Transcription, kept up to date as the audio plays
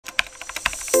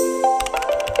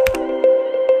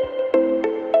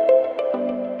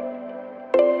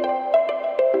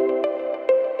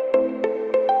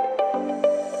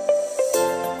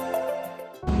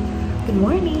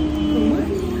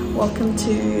welcome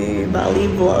to Bali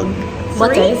vlog 3.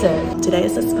 What day is it? Today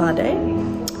is a spa day.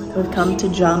 We've come to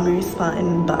Jambu Spa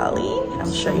in Bali.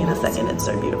 I'll show you in a second, it's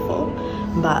so beautiful.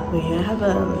 But we're gonna have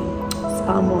a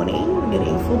spa morning. We're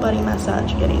getting full body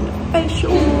massage, getting a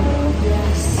facial.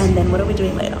 Yes. And then what are we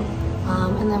doing later?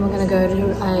 And then we're gonna go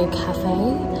to a cafe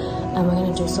and we're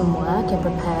gonna do some work and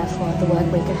prepare for the work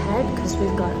week ahead because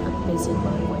we've got a busy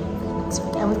work week next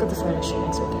week. And we've got the photo shoot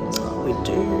next weekend as well. We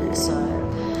do. So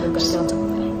we've got to get on top of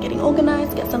it. Getting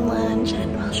organized, get some lunch,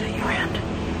 and I'll show you around.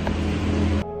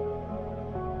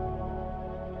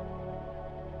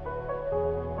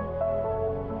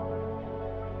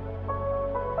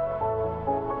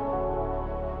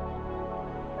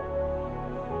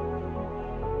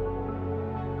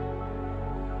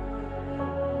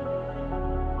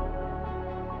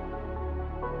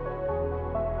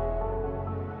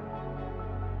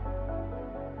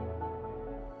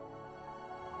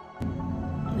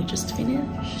 We just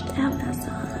finished our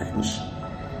massage.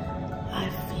 I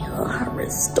feel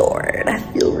restored. I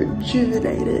feel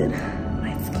rejuvenated.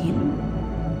 My skin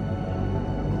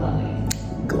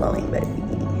glowing, baby.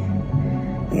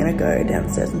 We're gonna go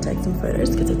downstairs and take some photos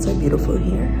because it's so beautiful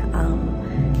here.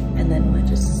 And then we'll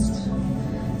just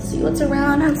see what's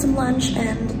around, have some lunch,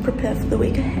 and prepare for the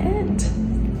week ahead.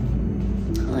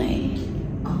 Hi.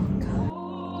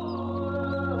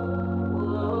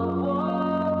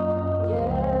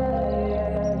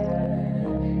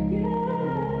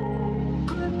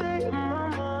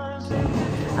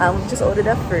 We've just ordered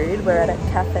our food. We're at a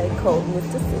cafe called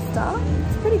Mr. Sister.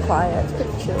 It's pretty quiet, it's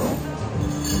pretty chill.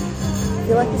 I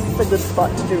feel like this is a good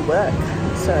spot to do work.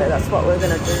 So that's what we're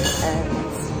gonna do, and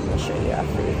I'll show you our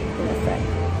food in a sec.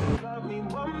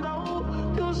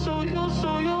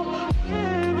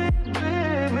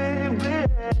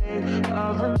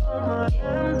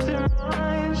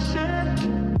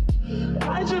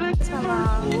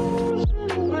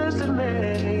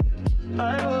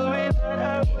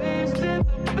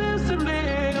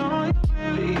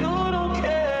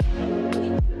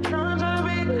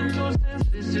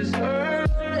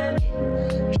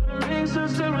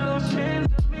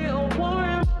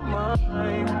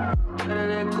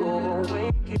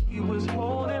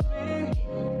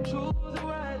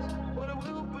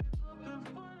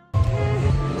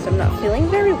 So I'm not feeling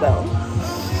very well.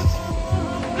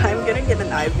 I'm gonna get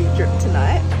an IV drip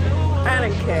tonight. I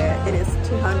don't care. It is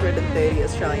 230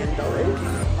 Australian dollars,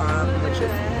 which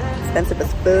is expensive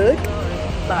as fuck.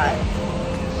 But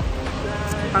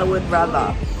I would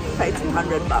rather pay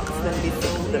 200 bucks than be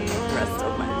sick the rest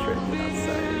of my trip.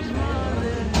 So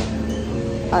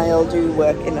I'll do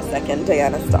work in a second.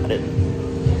 Diana started.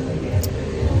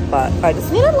 But I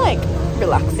just need to like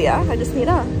relax here. I just need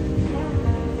to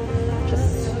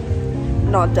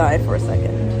not die for a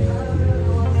second.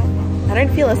 I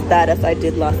don't feel as bad as I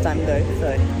did last time though,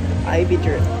 so IV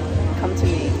drip, come to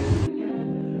me.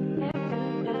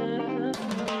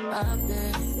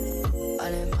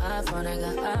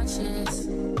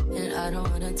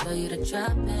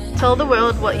 Tell the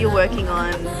world what you're working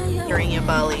on during your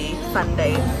Bali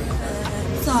Sunday.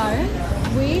 So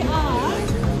we are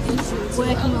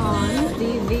working on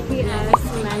the VPS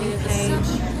landing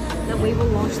page that we will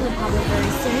launch to the public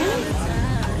very soon.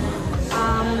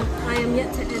 I am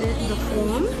yet to edit the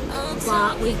form,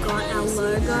 but we've got our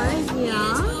logo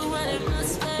here.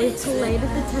 We've collated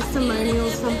the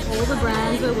testimonials from all the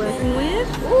brands we're working with.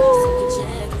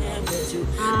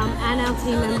 And our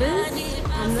team members.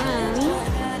 And then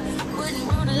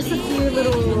just a few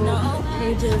little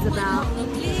pages about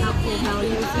our core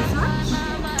values and such.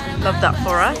 Love that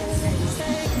for us.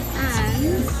 And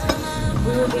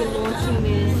we will be launching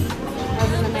this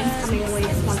over the next coming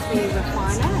weeks once we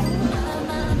refine it.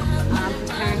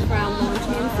 Preparing for our launch in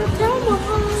September.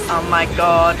 Oh my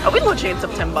god. Are we launching in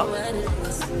September?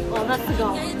 Oh, that's the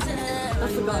goal.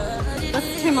 That's the goal.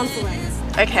 That's 2 months away.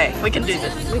 Okay, we can do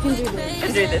this. We can do this. We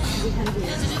can do this. We can do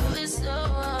this.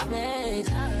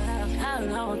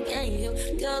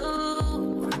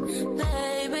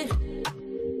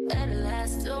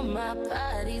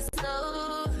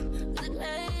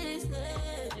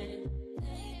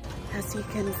 As you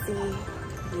can see,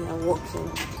 we are walking.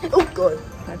 Oh god,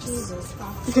 I just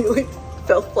really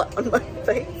fell flat on my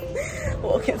face.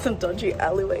 Walking some dodgy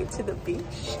alleyway to the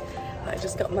beach. I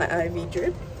just got my IV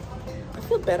drip. I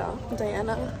feel better.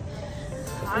 Diana's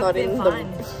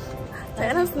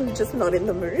just not in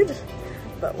the mood.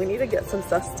 But we need to get some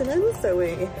sustenance, so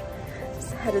we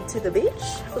just headed to the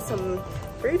beach for some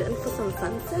food and for some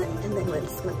sunset, and then we're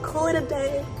just gonna call it a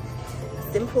day.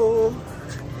 Simple,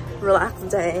 relaxed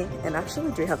day, and actually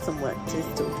we do have some work to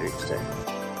still do today.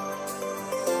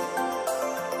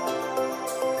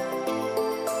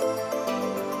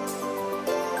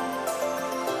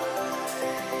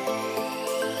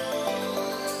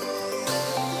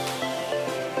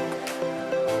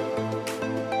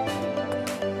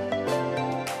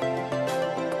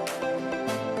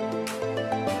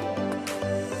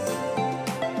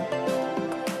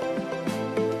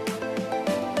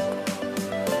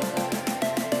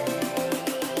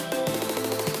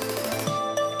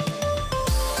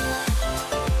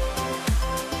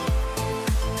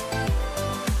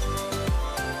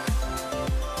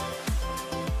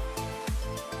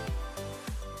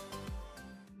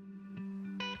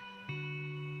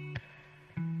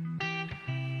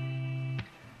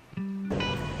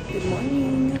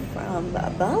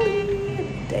 from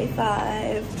Bali, day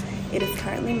 5. It is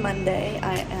currently Monday.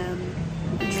 I am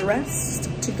dressed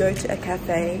to go to a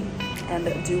cafe and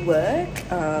do work.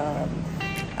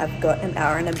 I've got an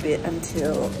hour and a bit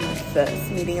until my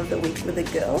first meeting of the week with the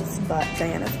girls, but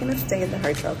Diana's gonna stay in the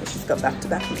hotel because she's got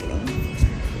back-to-back meetings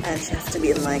and she has to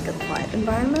be in like a quiet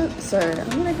environment. So I'm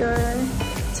gonna go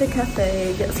to a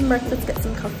cafe, get some breakfast, get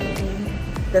some coffee.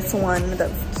 There's one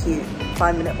that's cute,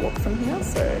 5-minute walk from here,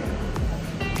 so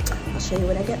I'll show you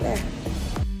when I get there.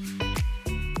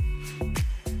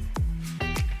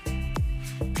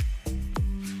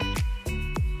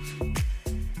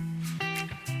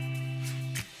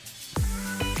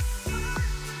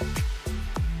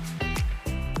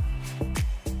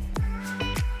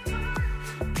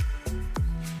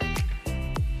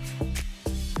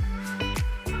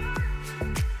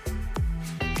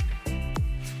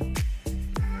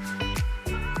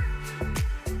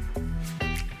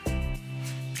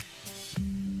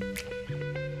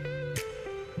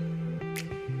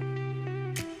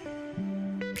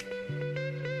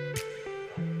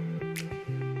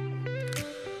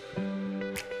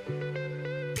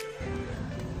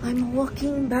 I'm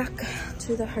walking back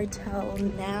to the hotel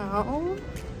now.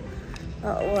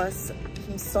 That was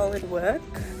some solid work,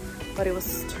 but it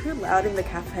was too loud in the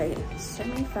cafe. So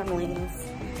many families,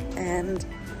 and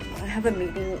I have a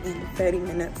meeting in 30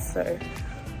 minutes, so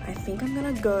I think I'm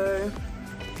gonna go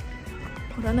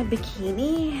put on a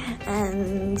bikini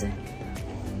and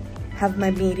have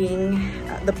my meeting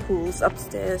at the pools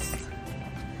upstairs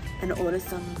and order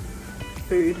some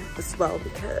food as well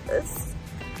because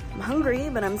I'm hungry,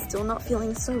 but I'm still not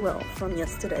feeling so well from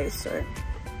yesterday, so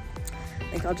I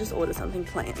think I'll just order something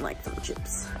plain, like some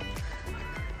chips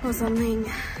or something.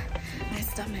 My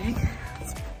stomach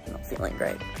is not feeling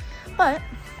great, but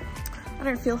I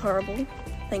don't feel horrible.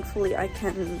 Thankfully, I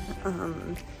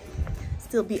can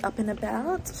still be up and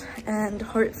about, and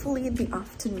hopefully in the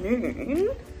afternoon,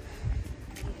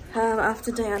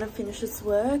 after Diana finishes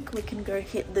work, we can go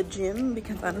hit the gym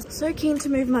because I'm so keen to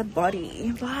move my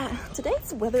body. But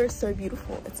today's weather is so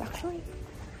beautiful. It's actually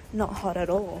not hot at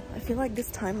all. I feel like this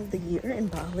time of the year in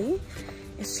Bali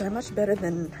is so much better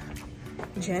than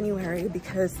January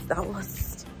because that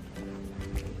was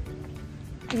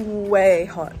way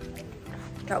hot.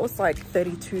 That was like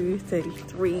 32,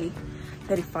 33,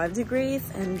 35 degrees,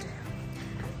 and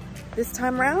this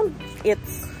time around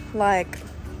it's like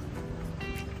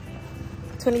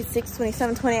 26,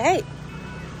 27, 28.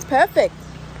 It's perfect.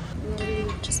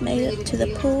 Just made it to the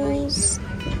pools.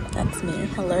 That's me.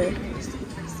 Hello.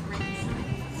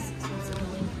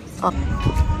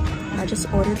 Oh, I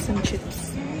just ordered some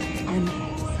chips and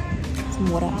some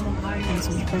water and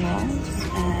some spring rolls,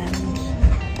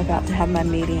 and about to have my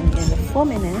meeting in 4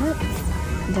 minutes.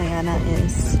 Diana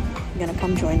is gonna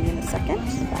come join me in a second,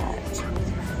 but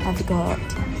I've got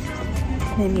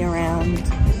maybe around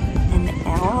an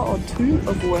hour or 2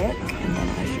 of work, and then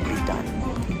I should be done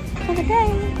for the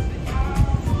day.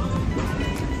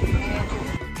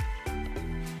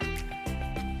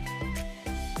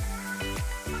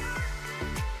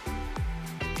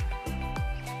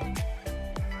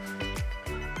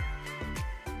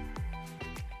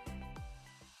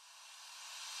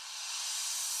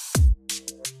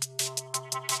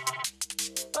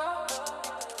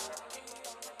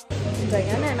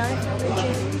 Diana and I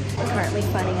are currently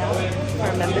signing up for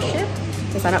a membership.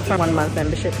 We sign up for a 1-month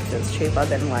membership because it's cheaper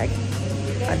than like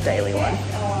a daily one.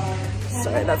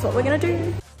 So that's what we're gonna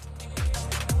do.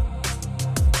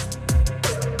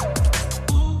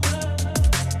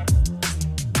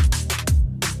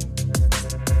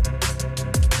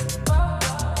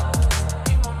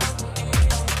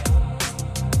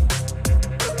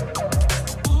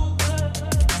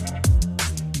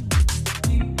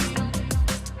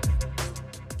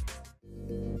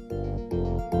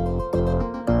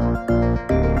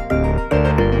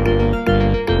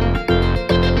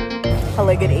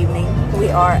 Hello, good evening. We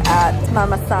are at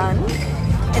Mama San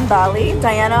in Bali.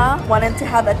 Diana wanted to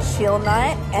have a chill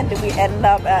night and we end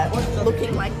up at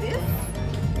looking like this.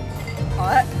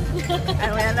 Hot.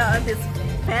 And we end up at this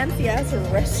fancy ass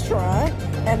restaurant,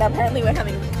 and apparently we're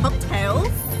having cocktails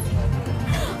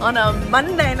on a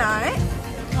Monday night.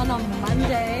 On a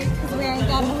Monday, because we ain't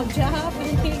got no job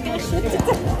and we ain't got shit to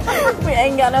do. We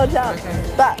ain't got no job.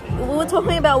 But we were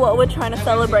talking about what we're trying to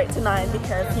celebrate tonight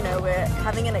because, you know, we're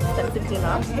having an expensive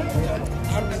dinner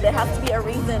and there has to be a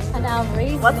reason. And our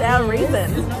reason, what's our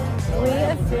reason? We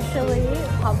officially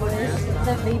published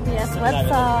the VPS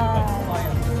website.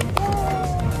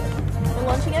 We're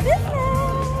launching a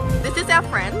business. This is our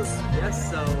friends.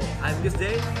 Yes, so I'm this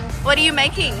day. What are you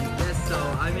making? Yes, so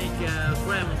I make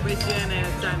cream of Christian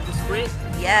and time to spread.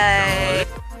 Yay!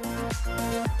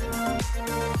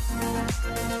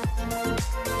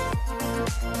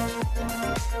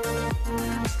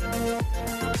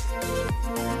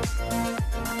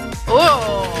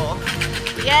 Oh!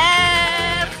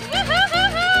 Yes!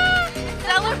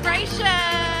 Celebration!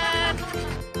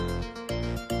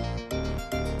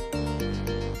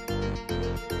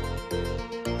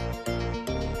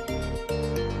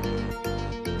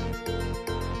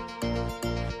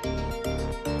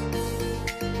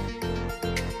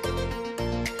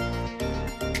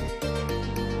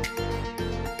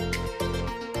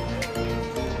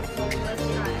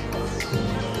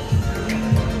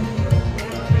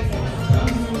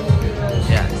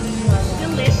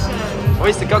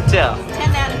 Where's the cocktail?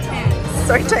 10 out of 10.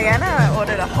 So Diana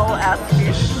ordered a whole ass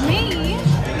fish. Me?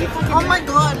 Oh my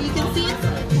god, you can see its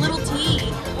little teeth.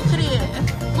 Look at it.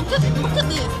 Look at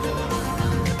this.